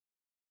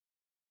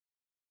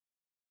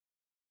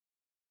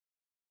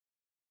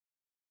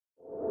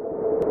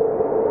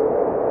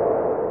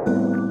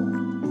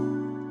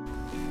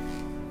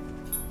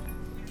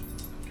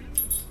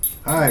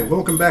Hi,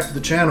 welcome back to the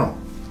channel.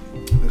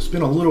 It's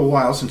been a little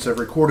while since I've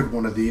recorded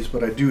one of these,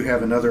 but I do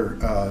have another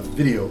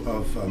video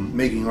of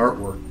making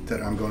artwork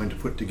that I'm going to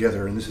put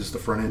together, and this is the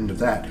front end of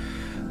that.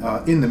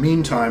 In the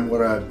meantime,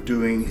 what I'm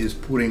doing is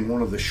putting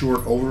one of the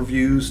short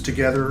overviews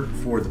together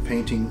for the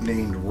painting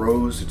named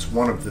Rose. It's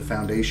one of the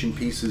foundation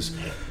pieces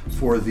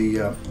for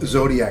the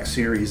Zodiac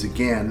series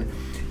again,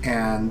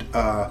 and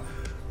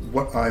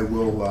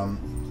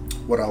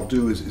what I'll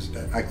do is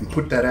I can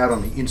put that out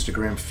on the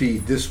Instagram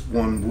feed. This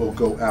one will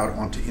go out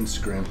onto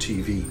Instagram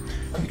TV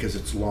because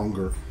it's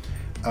longer.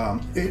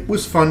 It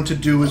was fun to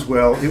do as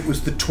well. It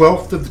was the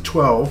 12th of the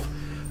 12.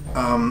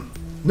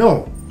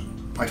 No,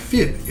 I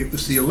fib. It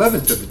was the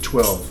 11th of the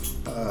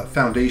 12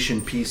 foundation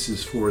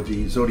pieces for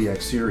the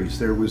Zodiac series.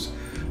 There was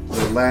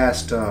the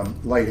last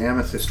light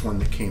amethyst one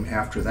that came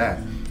after that.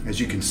 As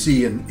you can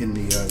see in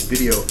the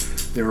video,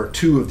 there are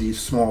two of these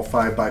small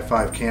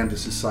 5x5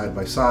 canvases side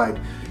by side.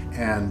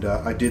 And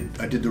I did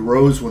the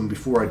rose one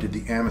before I did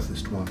the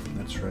amethyst one.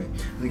 That's right.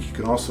 I think you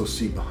can also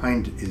see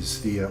behind it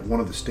is the one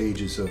of the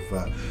stages of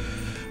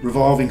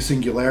revolving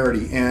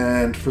singularity.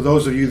 And for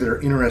those of you that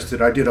are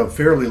interested, I did a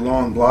fairly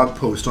long blog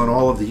post on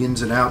all of the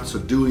ins and outs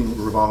of doing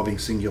revolving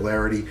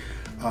singularity.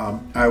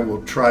 I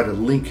will try to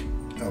link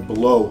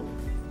below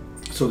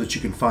so that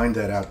you can find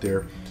that out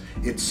there.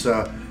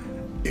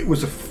 It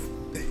was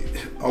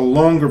a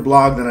longer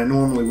blog than I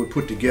normally would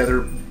put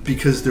together,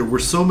 because there were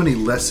so many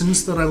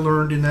lessons that I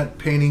learned in that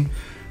painting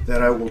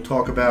that I will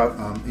talk about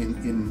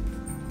in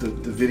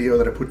the video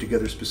that I put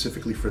together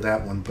specifically for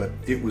that one, but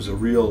it was a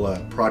real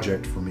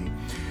project for me.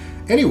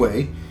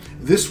 Anyway,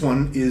 this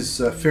one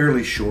is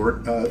fairly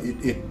short.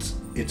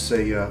 It's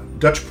a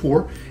Dutch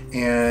pour,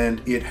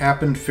 and it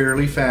happened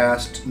fairly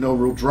fast. No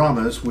real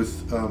dramas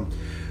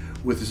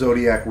with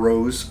Zodiac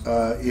Rose.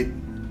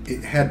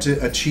 It had to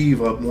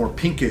achieve a more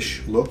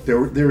pinkish look.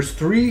 There's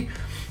three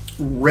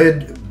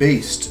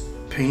red-based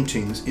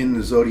paintings in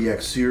the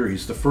Zodiac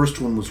series. The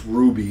first one was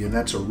Ruby, and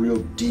that's a real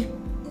deep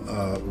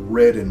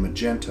red and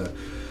magenta.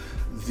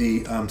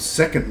 The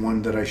second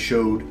one that I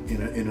showed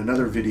in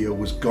another video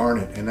was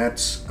Garnet, and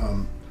that's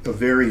a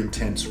very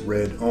intense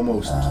red,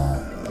 almost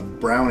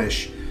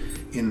brownish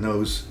in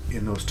those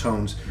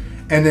tones.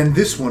 And then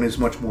this one is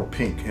much more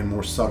pink and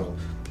more subtle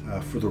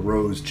for the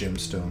Rose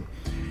gemstone.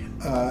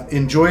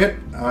 Enjoy it.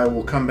 I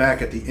will come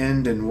back at the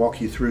end and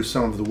walk you through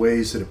some of the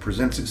ways that it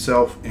presents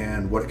itself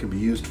and what it can be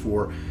used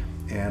for.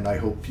 And I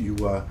hope you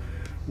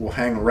will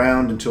hang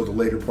around until the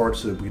later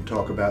parts so that we can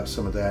talk about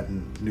some of that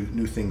and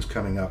new things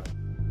coming up.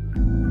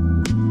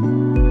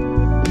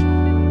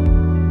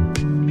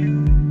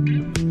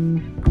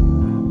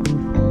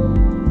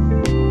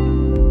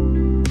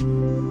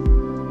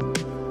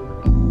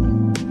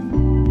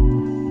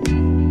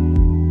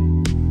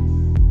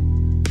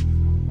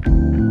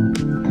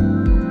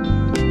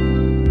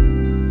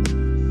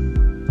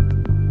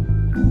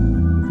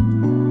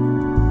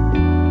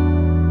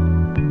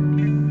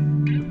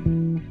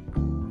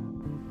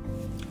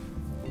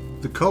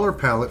 The color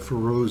palette for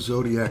Rose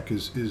Zodiac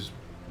is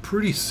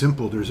pretty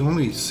simple. There's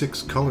only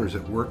 6 colors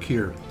at work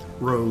here.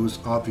 Rose,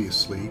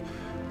 obviously,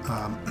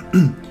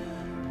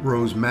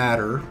 Rose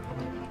Madder,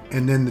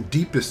 and then the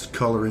deepest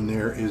color in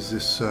there is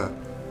this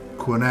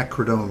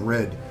quinacridone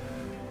red.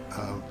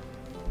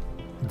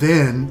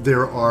 Then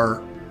there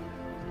are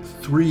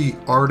 3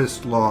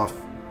 Artist Loft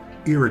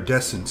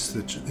iridescents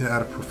that's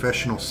out of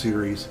Professional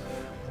series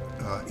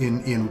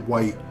in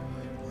white,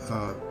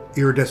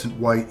 iridescent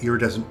white,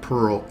 iridescent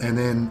pearl, and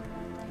then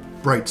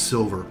bright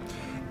silver.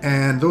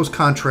 And those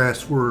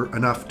contrasts were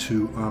enough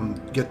to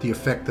get the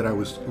effect that I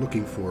was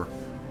looking for.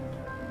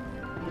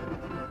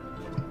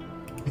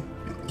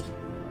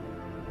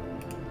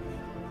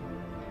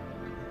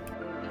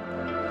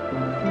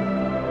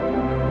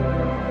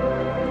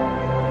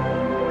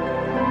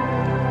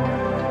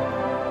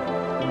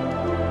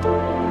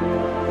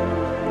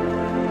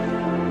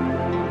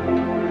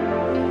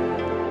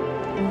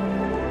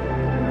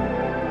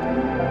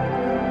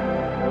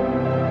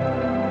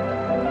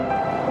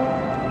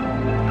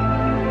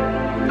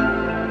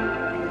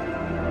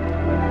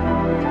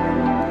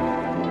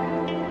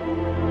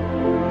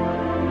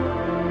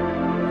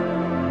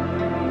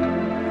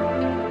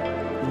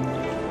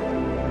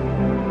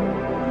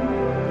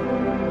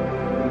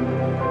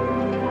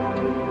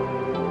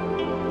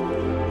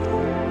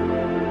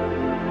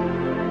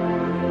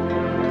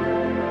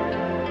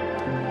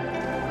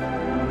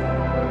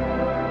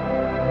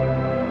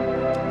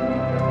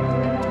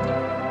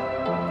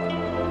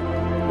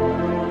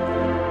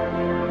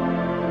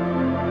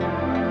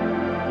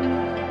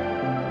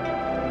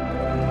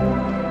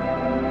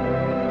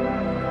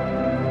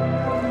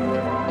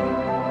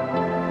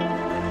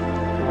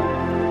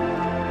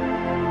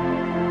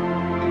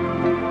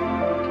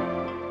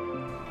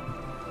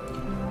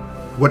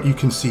 What you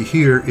can see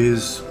here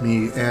is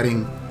me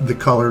adding the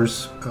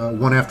colors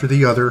one after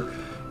the other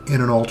in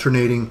an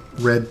alternating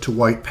red to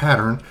white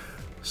pattern,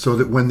 so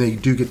that when they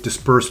do get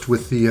dispersed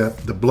with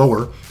the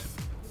blower,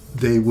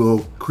 they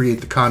will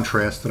create the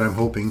contrast that I'm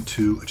hoping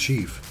to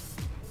achieve.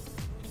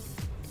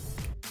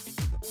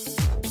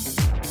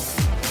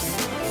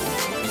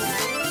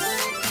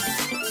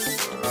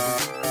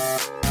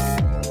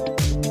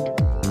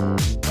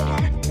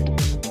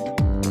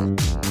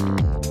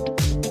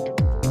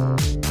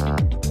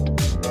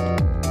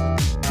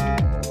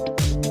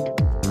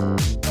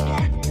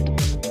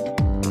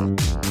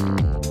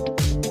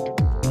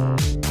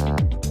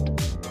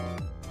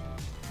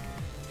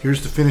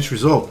 Here's the finished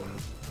result.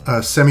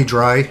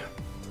 Semi-dry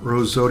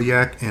Rose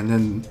Zodiac, and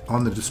then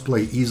on the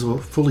display easel,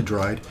 fully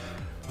dried.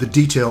 The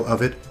detail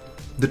of it,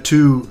 the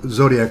two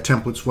Zodiac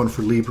templates, one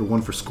for Libra,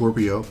 one for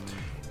Scorpio,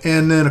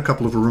 and then a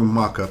couple of room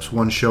mock-ups,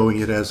 one showing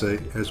it as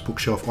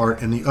bookshelf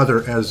art and the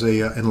other as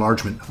a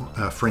enlargement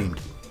framed.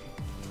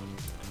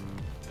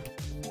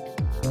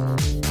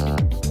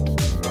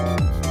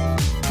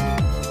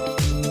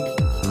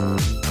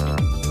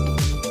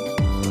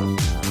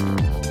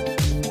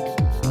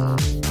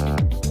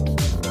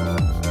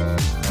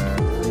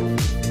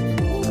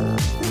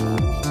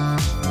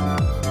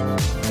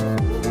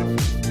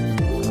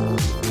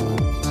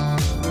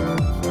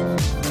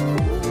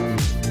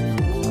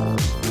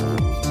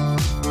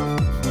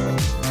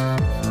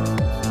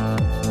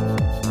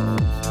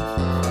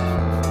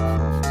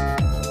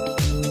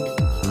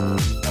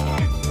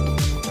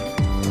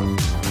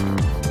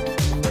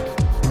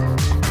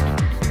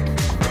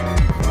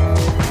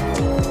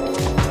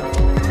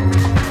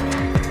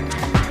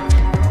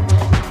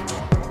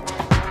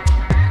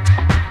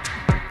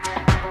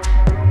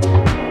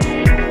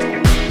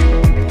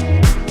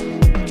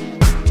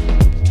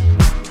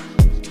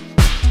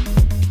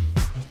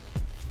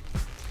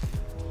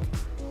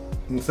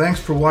 Well, thanks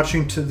for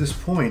watching to this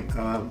point.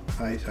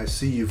 I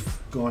see you've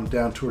gone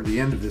down toward the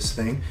end of this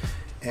thing,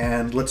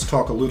 and let's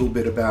talk a little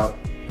bit about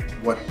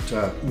what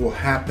will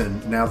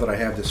happen now that I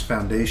have this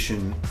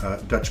foundation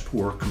Dutch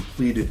pour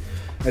completed.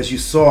 As you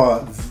saw,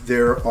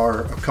 there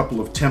are a couple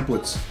of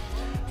templates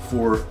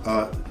for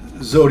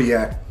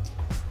Zodiac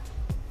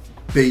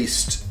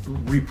based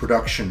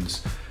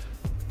reproductions.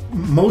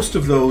 Most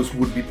of those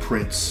would be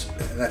prints.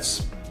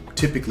 That's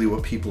typically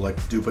what people like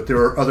to do, but there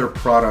are other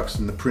products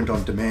in the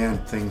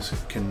print-on-demand things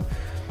that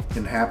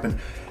can happen.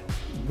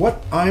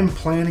 What I'm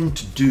planning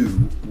to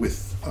do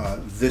with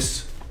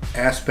this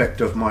aspect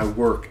of my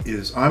work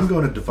is I'm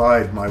going to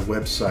divide my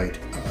website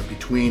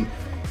between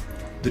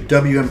the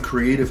WM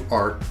Creative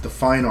Art, the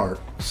fine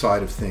art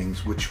side of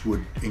things, which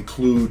would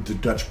include the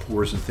Dutch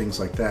pours and things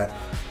like that,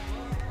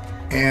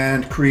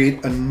 and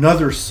create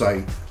another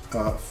site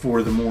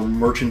for the more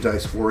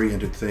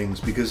merchandise-oriented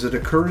things, because it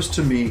occurs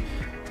to me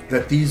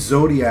that these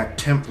Zodiac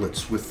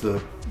templates with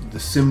the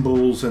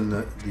symbols and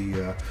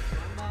the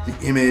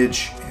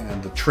image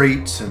and the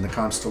traits and the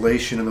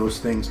constellation and those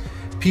things,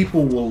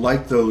 people will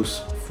like those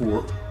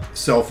for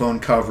cell phone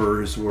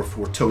covers or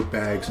for tote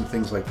bags and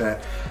things like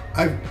that.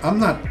 I'm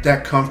not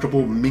that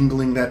comfortable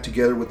mingling that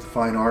together with the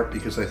fine art,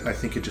 because I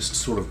think it just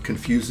sort of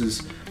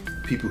confuses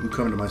people who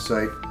come to my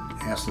site,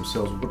 ask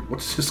themselves,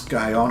 what's this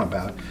guy on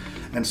about?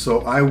 And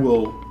so I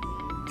will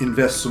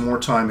invest some more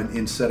time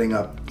in setting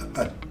up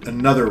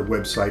another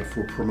website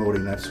for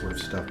promoting that sort of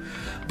stuff.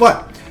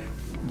 But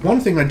one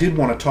thing I did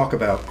want to talk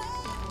about,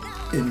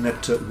 in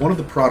that one of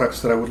the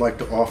products that I would like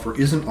to offer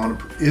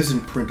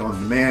isn't print on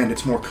demand.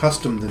 It's more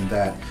custom than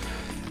that.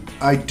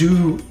 I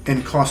do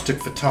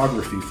encaustic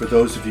photography, for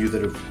those of you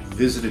that have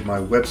visited my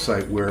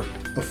website, where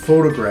a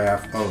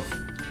photograph of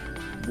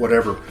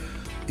whatever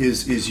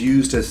is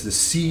used as the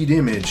seed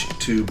image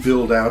to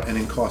build out an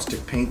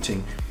encaustic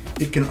painting.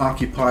 It can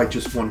occupy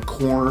just one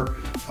corner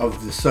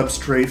of the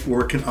substrate,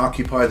 or it can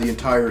occupy the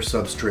entire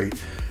substrate.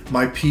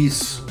 My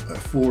piece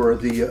for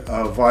the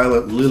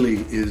Violet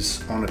Lily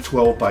is on a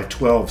 12 by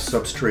 12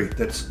 substrate.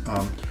 That's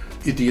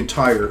the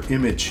entire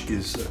image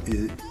is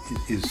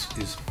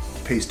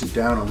pasted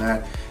down on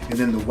that, and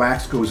then the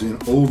wax goes in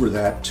over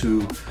that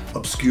to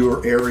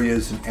obscure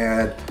areas and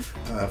add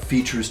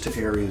features to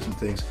areas and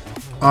things.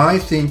 I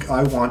think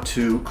I want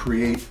to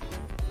create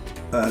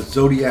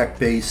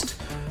Zodiac-based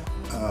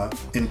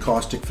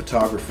encaustic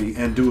photography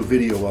and do a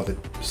video of it,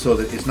 so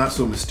that it's not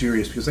so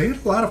mysterious, because I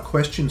get a lot of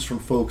questions from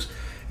folks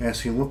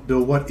asking,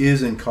 Bill, what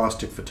is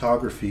encaustic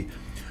photography?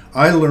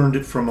 I learned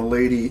it from a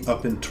lady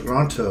up in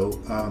Toronto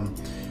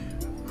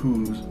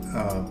who's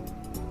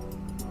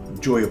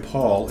Joya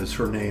Paul is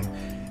her name,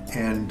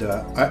 and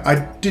I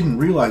didn't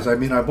realize, I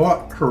mean, I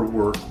bought her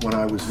work when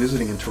I was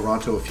visiting in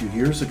Toronto a few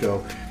years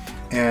ago,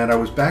 and I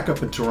was back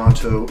up in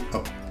Toronto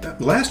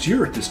last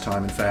year at this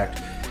time, in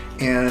fact,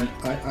 and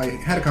I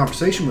had a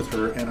conversation with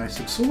her, and I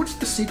said, so what's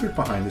the secret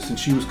behind this? And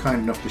she was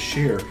kind enough to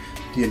share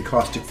the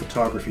encaustic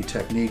photography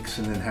techniques,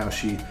 and then how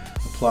she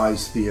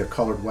applies the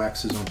colored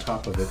waxes on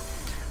top of it.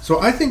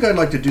 So I think I'd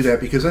like to do that,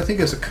 because I think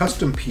as a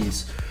custom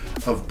piece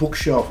of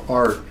bookshelf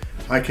art,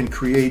 I can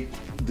create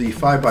the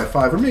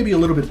 5x5, or maybe a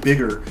little bit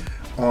bigger,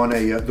 on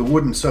the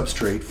wooden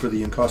substrate for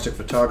the encaustic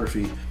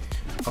photography,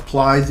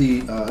 apply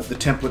the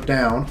template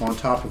down on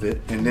top of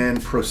it, and then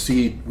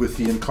proceed with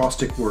the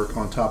encaustic work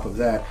on top of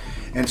that.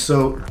 And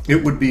so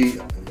it would be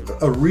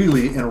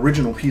really an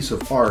original piece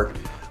of art,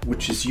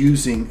 which is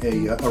using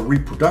a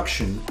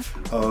reproduction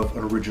of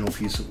an original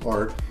piece of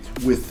art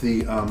with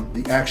the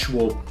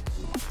actual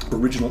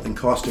original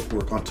encaustic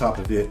work on top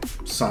of it,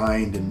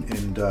 signed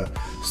and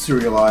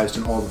serialized,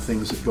 and all the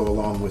things that go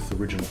along with the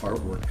original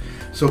artwork.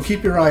 So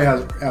keep your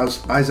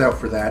eyes out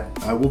for that.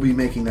 I will be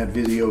making that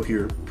video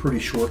here pretty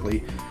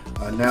shortly,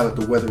 now that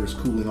the weather is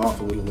cooling off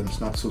a little and it's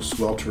not so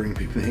sweltering,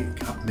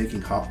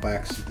 making hot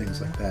backs and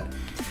things like that.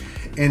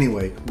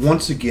 Anyway,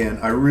 once again,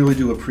 I really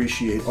do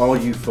appreciate all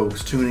you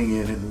folks tuning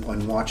in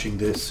and watching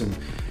this,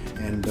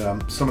 and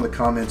some of the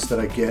comments that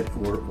I get,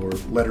 or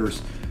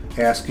letters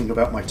asking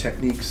about my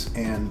techniques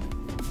and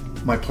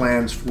my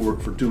plans for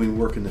doing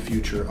work in the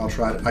future. I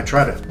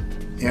try to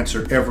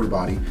answer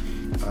everybody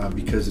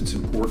because it's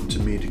important to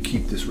me to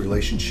keep this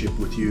relationship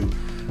with you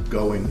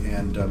going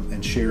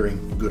and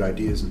sharing good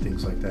ideas and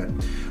things like that.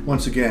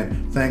 Once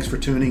again, thanks for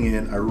tuning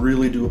in. I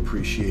really do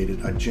appreciate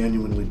it. I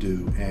genuinely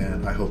do,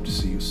 and I hope to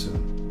see you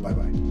soon.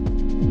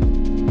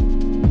 Bye-bye.